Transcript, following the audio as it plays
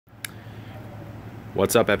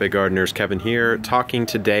What's up, Epic Gardeners? Kevin here, talking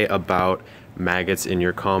today about maggots in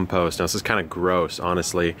your compost. Now, this is kind of gross,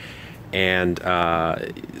 honestly, and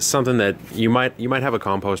something that you might have a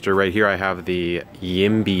composter. Right here I have the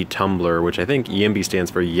YIMBY tumbler, which I think YIMBY stands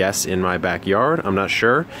for yes in my backyard. I'm not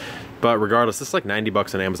sure, but regardless, this is like 90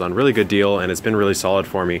 bucks on Amazon. Really good deal, and it's been really solid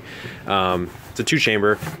for me. It's a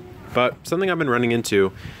 2-chamber, but something I've been running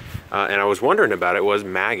into, and I was wondering about it, was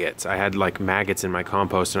maggots. I had like maggots in my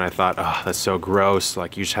compost, and I thought, oh, that's so gross.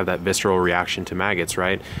 Like, you just have that visceral reaction to maggots,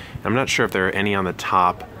 right? I'm not sure if there are any on the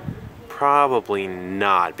top. Probably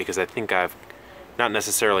not, because I think I've not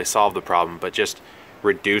necessarily solved the problem, but just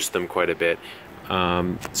reduced them quite a bit.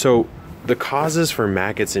 So the causes for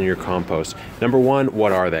maggots in your compost. Number one,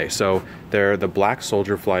 what are they? So they're the black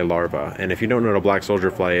soldier fly larva. And if you don't know what a black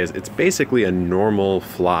soldier fly is, it's basically a normal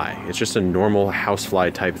fly. It's just a normal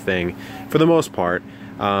housefly type thing for the most part.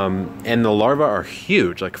 And the larvae are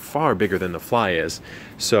huge, like far bigger than the fly is.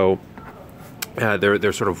 So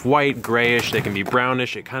they're sort of white, grayish, they can be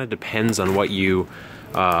brownish. It kind of depends on what you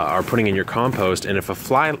are putting in your compost. And if a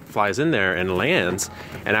fly flies in there and lands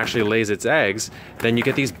and actually lays its eggs, then you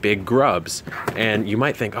get these big grubs. And you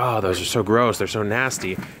might think, oh, those are so gross, they're so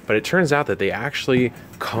nasty. But it turns out that they actually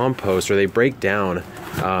compost, or they break down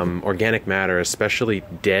organic matter, especially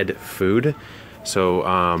dead food. So,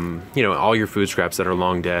 you know, all your food scraps that are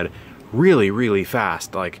long dead, really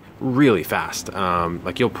fast, like really fast.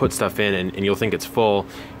 Like, you'll put stuff in and you'll think it's full,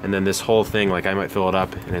 and then this whole thing, like I might fill it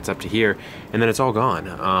up and it's up to here, and then it's all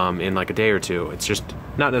gone in like a day or two. It's just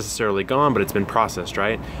not necessarily gone, but it's been processed,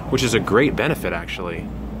 right? Which is a great benefit, actually.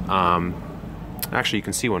 Actually, you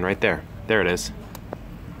can see one right there. There it is.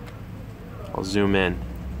 I'll zoom in.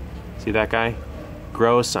 See that guy?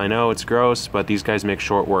 Gross, I know it's gross, but these guys make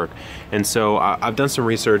short work. And so I've done some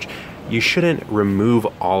research. You shouldn't remove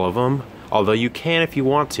all of them, although you can if you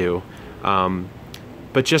want to,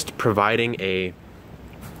 but just providing a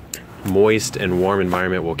moist and warm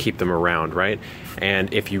environment will keep them around, right?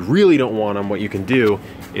 And if you really don't want them, what you can do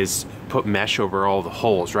is put mesh over all the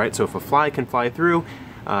holes, right? So if a fly can fly through,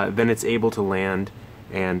 then it's able to land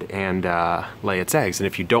and lay its eggs. And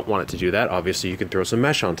if you don't want it to do that, obviously you can throw some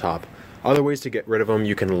mesh on top. Other ways to get rid of them,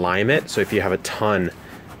 you can lime it. So if you have a ton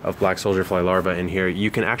of black soldier fly larvae in here,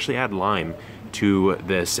 you can actually add lime to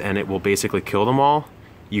this and it will basically kill them all.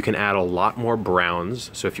 You can add a lot more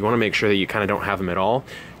browns. So if you want to make sure that you kind of don't have them at all,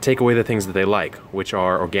 take away the things that they like, which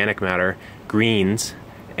are organic matter, greens,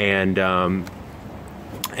 and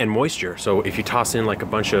moisture. So if you toss in like a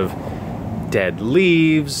bunch of dead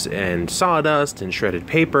leaves and sawdust and shredded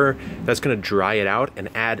paper, that's going to dry it out and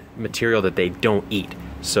add material that they don't eat.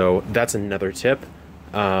 So that's another tip.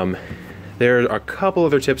 There are a couple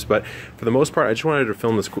other tips, but for the most part, I just wanted to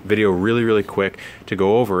film this video really quick to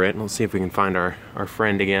go over it. And let's see if we can find our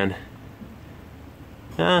friend again.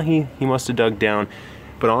 He must have dug down.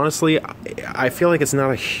 But honestly, I feel like it's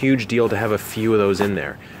not a huge deal to have a few of those in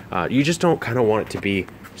there. You just don't kind of want it to be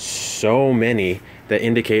so many that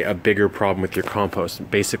indicate a bigger problem with your compost.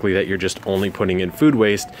 Basically, that you're just only putting in food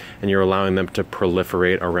waste and you're allowing them to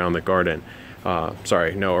proliferate around the garden.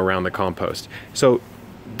 Around the compost. So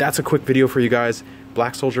that's a quick video for you guys.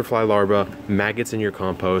 Black soldier fly larvae, maggots in your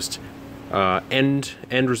compost. End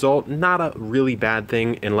result, not a really bad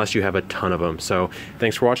thing unless you have a ton of them. So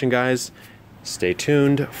thanks for watching, guys. Stay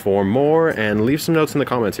tuned for more, and leave some notes in the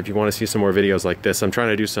comments if you want to see some more videos like this. I'm trying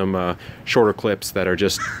to do some shorter clips that are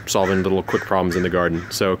just solving little quick problems in the garden.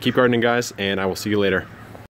 So keep gardening, guys, and I will see you later.